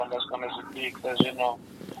that's going to speak, as you know.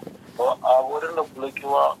 But I wouldn't have looked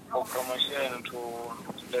for promotion to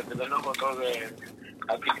the developer of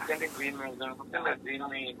I keep sending emails and send the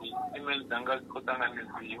emails and got put on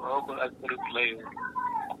the all as reply.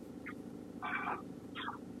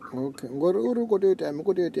 Okay. Ngori go to it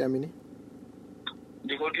amini.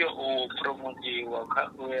 The audio or promote the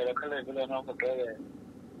work where I can't even know what to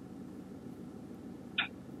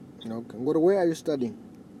Okay. Ngori, where are you studying?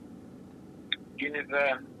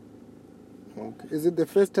 Universe. Okay. Is it the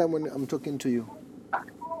first time when I'm talking to you?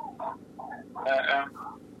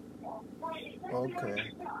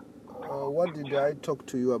 Okay. What did I talk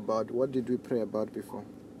to you about? What did we pray about before?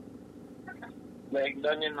 Like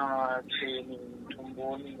learning training,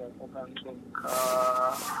 tumboni,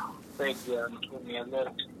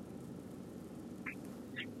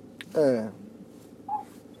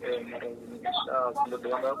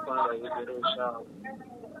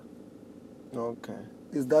 Okay.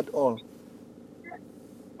 Is that all?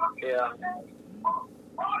 Yeah.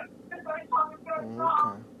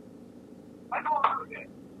 Okay.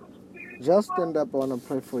 Just stand up. I want to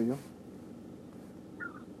pray for you.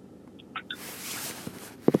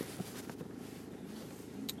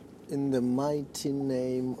 In the mighty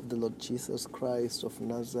name of the Lord Jesus Christ of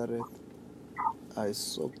Nazareth, I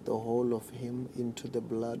soak the whole of him into the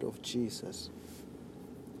blood of Jesus,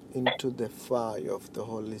 into the fire of the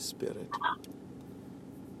Holy Spirit.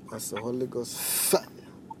 As the Holy Ghost fire,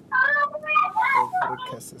 every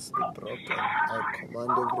curse is broken. I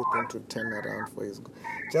command everything to turn around for his good.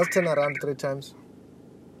 Just turn around 3 times.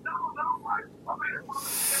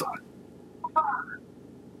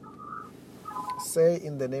 Say,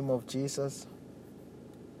 in the name of Jesus,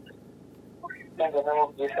 In the name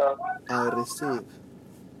of Jesus, I receive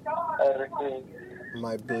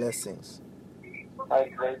my blessings. my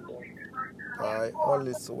blessing. All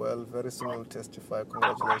is well. Very soon you'll testify.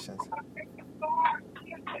 Congratulations.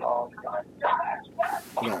 Okay.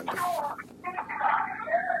 Yeah.